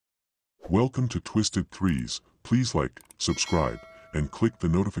Welcome to Twisted Threes. Please like, subscribe, and click the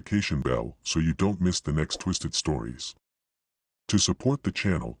notification bell so you don't miss the next Twisted Stories. To support the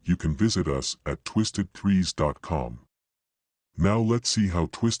channel, you can visit us at twistedthrees.com. Now let's see how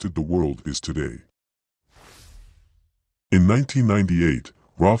twisted the world is today. In 1998,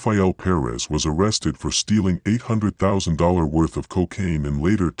 Rafael Perez was arrested for stealing $800,000 worth of cocaine and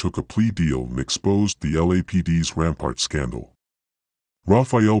later took a plea deal and exposed the LAPD's Rampart scandal.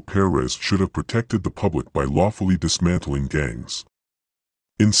 Rafael Perez should have protected the public by lawfully dismantling gangs.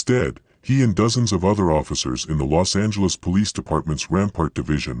 Instead, he and dozens of other officers in the Los Angeles Police Department's Rampart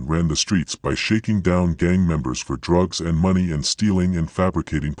Division ran the streets by shaking down gang members for drugs and money and stealing and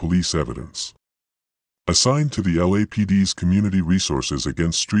fabricating police evidence. Assigned to the LAPD's Community Resources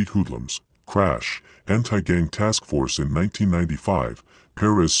Against Street Hoodlums, CRASH, anti-gang task force in 1995,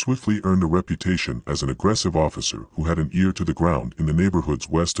 Perez swiftly earned a reputation as an aggressive officer who had an ear to the ground in the neighborhoods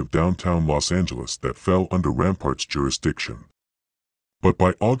west of downtown Los Angeles that fell under Rampart's jurisdiction. But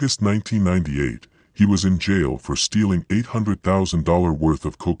by August 1998, he was in jail for stealing $800,000 worth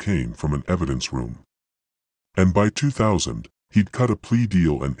of cocaine from an evidence room. And by 2000, he'd cut a plea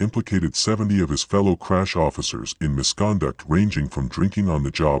deal and implicated 70 of his fellow CRASH officers in misconduct ranging from drinking on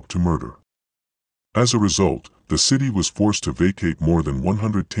the job to murder. As a result, the city was forced to vacate more than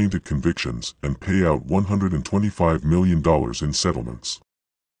 100 tainted convictions and pay out $125 million in settlements.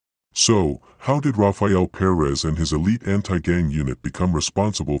 So, how did Rafael Perez and his elite anti-gang unit become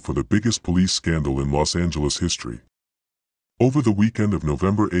responsible for the biggest police scandal in Los Angeles history? Over the weekend of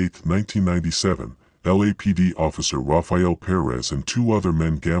November 8, 1997, LAPD officer Rafael Perez and two other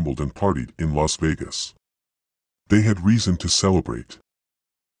men gambled and partied in Las Vegas. They had reason to celebrate.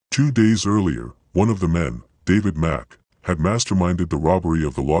 2 days earlier, one of the men, David Mack, had masterminded the robbery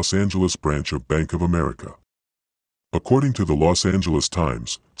of the Los Angeles branch of Bank of America. According to the Los Angeles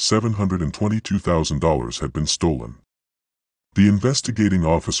Times, $722,000 had been stolen. The investigating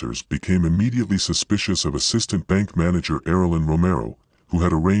officers became immediately suspicious of assistant bank manager Erilyn Romero, who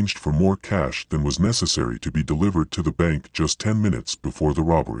had arranged for more cash than was necessary to be delivered to the bank just 10 minutes before the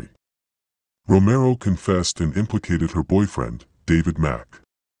robbery. Romero confessed and implicated her boyfriend, David Mack.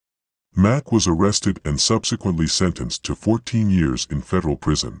 Mack was arrested and subsequently sentenced to 14 years in federal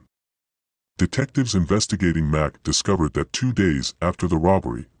prison. Detectives investigating Mack discovered that 2 days after the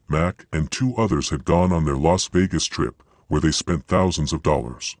robbery, Mack and two others had gone on their Las Vegas trip, where they spent thousands of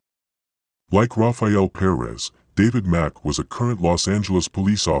dollars. Like Rafael Perez, David Mack was a current Los Angeles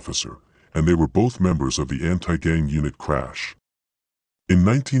police officer, and they were both members of the anti-gang unit CRASH. In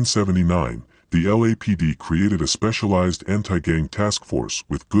 1979, the LAPD created a specialized anti-gang task force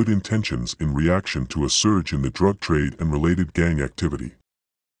with good intentions in reaction to a surge in the drug trade and related gang activity.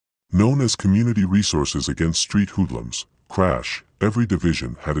 Known as Community Resources Against Street Hoodlums, CRASH, every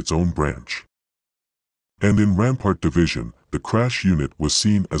division had its own branch. And in Rampart Division, the CRASH unit was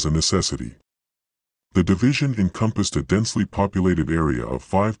seen as a necessity. The division encompassed a densely populated area of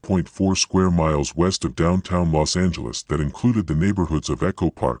 5.4 square miles west of downtown Los Angeles that included the neighborhoods of Echo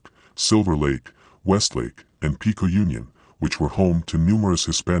Park, Silver Lake, Westlake, and Pico Union, which were home to numerous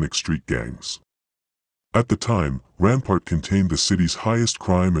Hispanic street gangs. At the time, Rampart contained the city's highest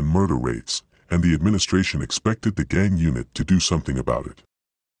crime and murder rates, and the administration expected the gang unit to do something about it.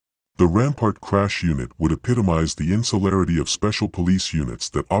 The Rampart CRASH unit would epitomize the insularity of special police units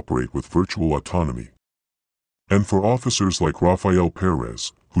that operate with virtual autonomy. And for officers like Rafael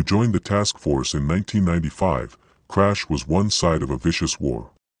Perez, who joined the task force in 1995, CRASH was one side of a vicious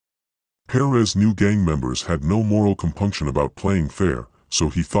war. Perez knew gang members had no moral compunction about playing fair, so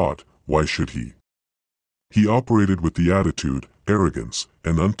he thought, why should he? He operated with the attitude, arrogance,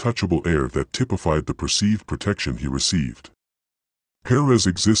 and untouchable air that typified the perceived protection he received. Perez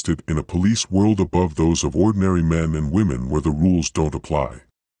existed in a police world above those of ordinary men and women where the rules don't apply.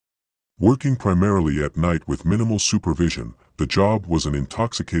 Working primarily at night with minimal supervision, the job was an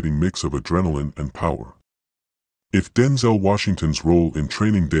intoxicating mix of adrenaline and power. If Denzel Washington's role in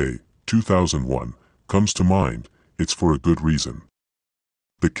Training Day, 2001, comes to mind, it's for a good reason.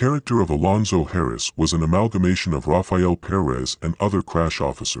 The character of Alonzo Harris was an amalgamation of Rafael Perez and other CRASH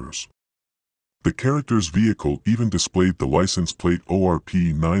officers. The character's vehicle even displayed the license plate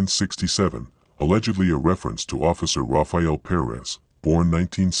ORP 967, allegedly a reference to Officer Rafael Perez, born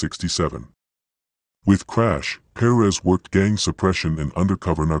 1967. With CRASH, Perez worked gang suppression and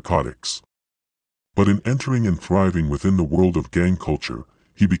undercover narcotics. But in entering and thriving within the world of gang culture,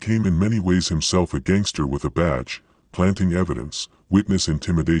 he became in many ways himself a gangster with a badge, planting evidence, witness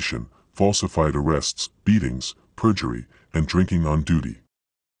intimidation, falsified arrests, beatings, perjury, and drinking on duty.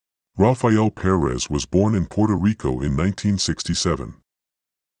 Rafael Perez was born in Puerto Rico in 1967.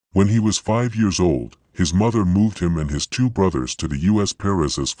 When he was 5 years old, his mother moved him and his two brothers to the U.S.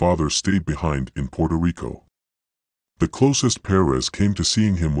 Perez's father stayed behind in Puerto Rico. The closest Perez came to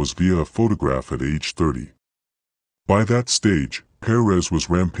seeing him was via a photograph at age 30. By that stage, Perez was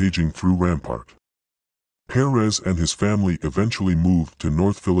rampaging through Rampart. Perez and his family eventually moved to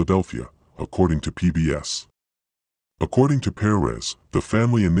North Philadelphia, according to PBS. According to Perez, the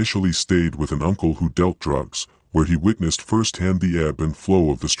family initially stayed with an uncle who dealt drugs, where he witnessed firsthand the ebb and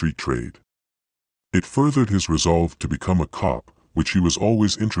flow of the street trade. It furthered his resolve to become a cop, which he was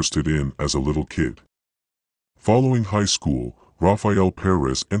always interested in as a little kid. Following high school, Rafael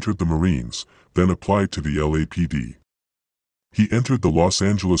Perez entered the Marines, then applied to the LAPD. He entered the Los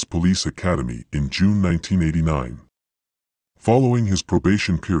Angeles Police Academy in June 1989. Following his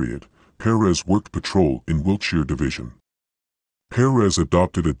probation period, Perez worked patrol in Wiltshire Division. Perez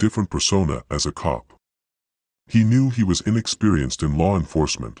adopted a different persona as a cop. He knew he was inexperienced in law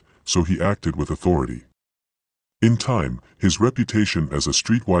enforcement, so he acted with authority. In time, his reputation as a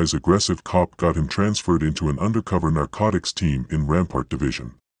streetwise aggressive cop got him transferred into an undercover narcotics team in Rampart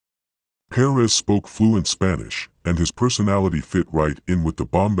Division. Perez spoke fluent Spanish, and his personality fit right in with the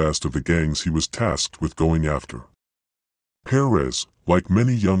bombast of the gangs he was tasked with going after. Perez, like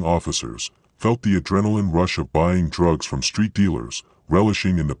many young officers, felt the adrenaline rush of buying drugs from street dealers,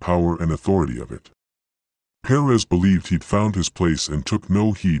 relishing in the power and authority of it. Perez believed he'd found his place and took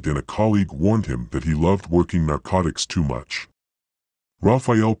no heed, and a colleague warned him that he loved working narcotics too much.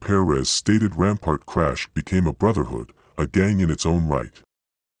 Rafael Perez stated Rampart Crash became a brotherhood, a gang in its own right.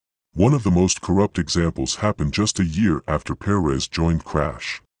 One of the most corrupt examples happened just a year after Perez joined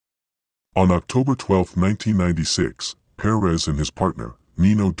Crash. On October 12, 1996, Perez and his partner,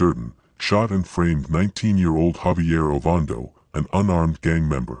 Nino Durden, shot and framed 19-year-old Javier Ovando, an unarmed gang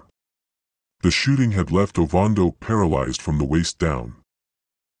member. The shooting had left Ovando paralyzed from the waist down.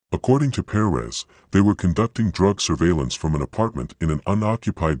 According to Perez, they were conducting drug surveillance from an apartment in an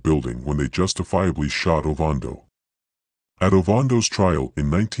unoccupied building when they justifiably shot Ovando. At Ovando's trial in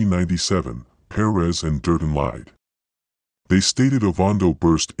 1997, Perez and Durden lied. They stated Ovando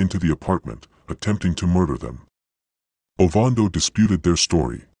burst into the apartment, attempting to murder them. Ovando disputed their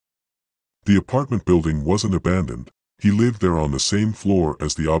story. The apartment building wasn't abandoned. He lived there on the same floor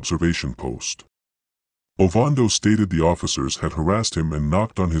as the observation post. Ovando stated the officers had harassed him and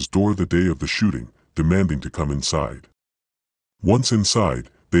knocked on his door the day of the shooting, demanding to come inside. Once inside,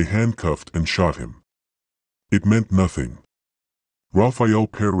 they handcuffed and shot him. It meant nothing. Rafael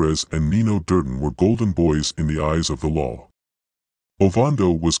Perez and Nino Durden were golden boys in the eyes of the law. Ovando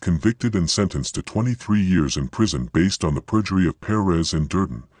was convicted and sentenced to 23 years in prison based on the perjury of Perez and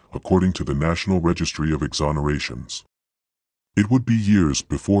Durden, according to the National Registry of Exonerations. It would be years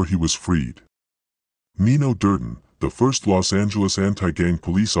before he was freed. Nino Durden, the first Los Angeles anti-gang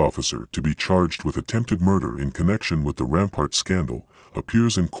police officer to be charged with attempted murder in connection with the Rampart scandal,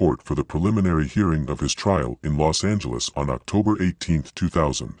 appears in court for the preliminary hearing of his trial in Los Angeles on October 18,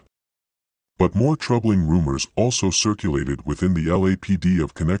 2000. But more troubling rumors also circulated within the LAPD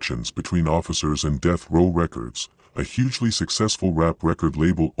of connections between officers and Death Row Records, a hugely successful rap record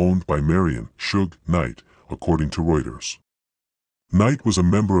label owned by Marion Suge Knight, according to Reuters. Knight was a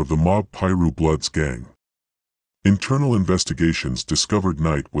member of the mob Piru Bloods gang. Internal investigations discovered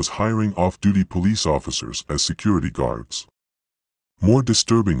Knight was hiring off-duty police officers as security guards. More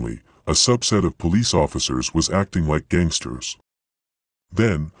disturbingly, a subset of police officers was acting like gangsters.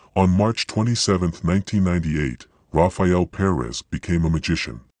 Then, on March 27, 1998, Rafael Perez became a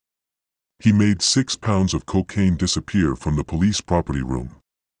magician. He made 6 pounds of cocaine disappear from the police property room.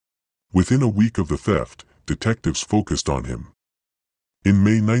 Within a week of the theft, detectives focused on him. In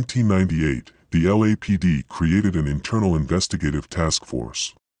May 1998, the LAPD created an internal investigative task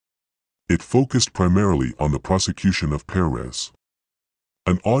force. It focused primarily on the prosecution of Perez.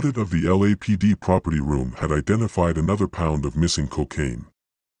 An audit of the LAPD property room had identified another pound of missing cocaine.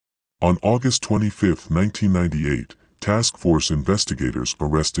 On August 25, 1998, task force investigators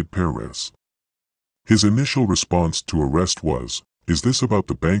arrested Perez. His initial response to arrest was, "Is this about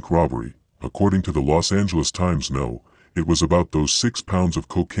the bank robbery?" According to the Los Angeles Times, no, it was about those 6 pounds of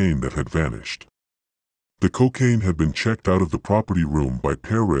cocaine that had vanished. The cocaine had been checked out of the property room by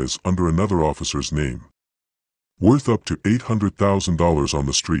Perez under another officer's name. Worth up to $800,000 on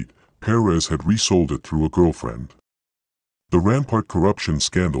the street, Perez had resold it through a girlfriend. The Rampart corruption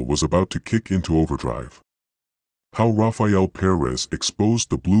scandal was about to kick into overdrive. How Rafael Perez exposed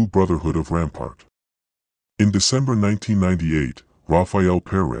the Blue Brotherhood of Rampart. In December 1998, Rafael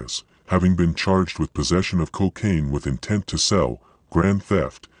Perez, having been charged with possession of cocaine with intent to sell, grand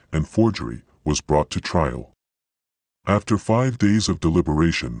theft, and forgery, was brought to trial. After 5 days of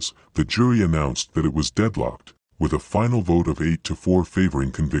deliberations, the jury announced that it was deadlocked, with a final vote of 8-4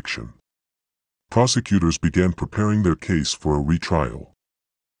 favoring conviction. Prosecutors began preparing their case for a retrial.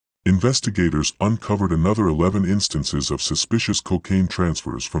 Investigators uncovered another 11 instances of suspicious cocaine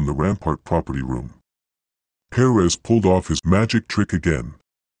transfers from the Rampart property room. Perez pulled off his magic trick again.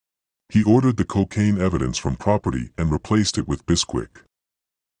 He ordered the cocaine evidence from property and replaced it with Bisquick.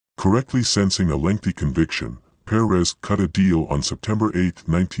 Correctly sensing a lengthy conviction, Perez cut a deal on September 8,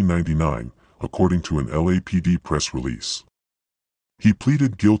 1999, according to an LAPD press release. He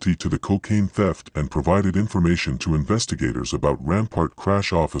pleaded guilty to the cocaine theft and provided information to investigators about Rampart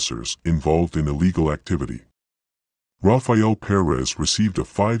crash officers involved in illegal activity. Rafael Perez received a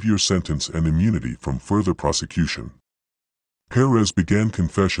 5-year sentence and immunity from further prosecution. Perez began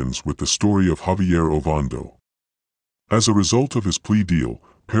confessions with the story of Javier Ovando. As a result of his plea deal,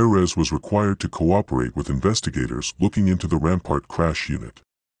 Perez was required to cooperate with investigators looking into the Rampart crash unit.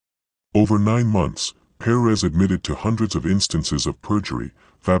 Over 9 months, Perez admitted to hundreds of instances of perjury,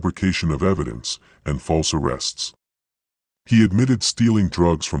 fabrication of evidence, and false arrests. He admitted stealing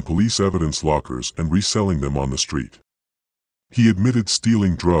drugs from police evidence lockers and reselling them on the street. He admitted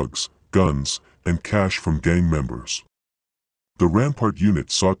stealing drugs, guns, and cash from gang members. The Rampart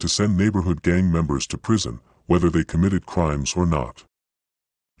unit sought to send neighborhood gang members to prison, whether they committed crimes or not.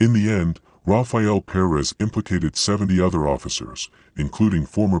 In the end, Rafael Perez implicated 70 other officers, including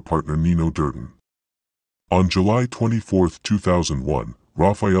former partner Nino Durden. On July 24, 2001,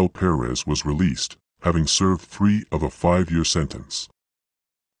 Rafael Perez was released, having served 3 of a 5-year sentence.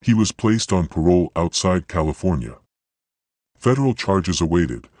 He was placed on parole outside California. Federal charges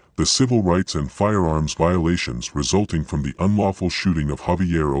awaited, the civil rights and firearms violations resulting from the unlawful shooting of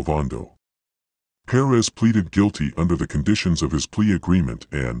Javier Ovando. Perez pleaded guilty under the conditions of his plea agreement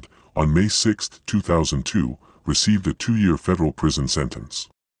and, on May 6, 2002, received a 2-year federal prison sentence.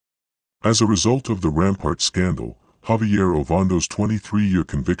 As a result of the Rampart scandal, Javier Ovando's 23-year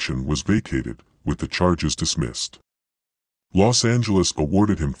conviction was vacated, with the charges dismissed. Los Angeles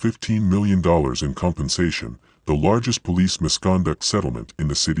awarded him $15 million in compensation, the largest police misconduct settlement in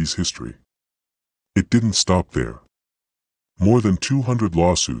the city's history. It didn't stop there. More than 200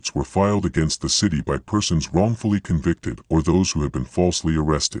 lawsuits were filed against the city by persons wrongfully convicted or those who had been falsely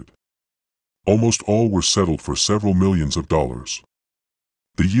arrested. Almost all were settled for several millions of dollars.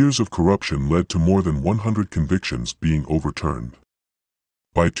 The years of corruption led to more than 100 convictions being overturned.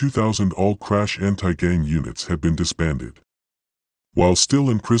 By 2000, all crash anti-gang units had been disbanded. While still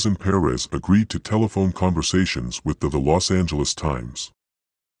in prison, Perez agreed to telephone conversations with the Los Angeles Times.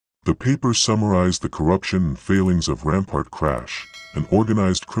 The paper summarized the corruption and failings of Rampart crash. An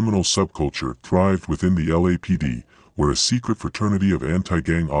organized criminal subculture thrived within the LAPD, where a secret fraternity of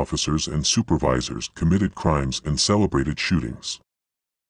anti-gang officers and supervisors committed crimes and celebrated shootings.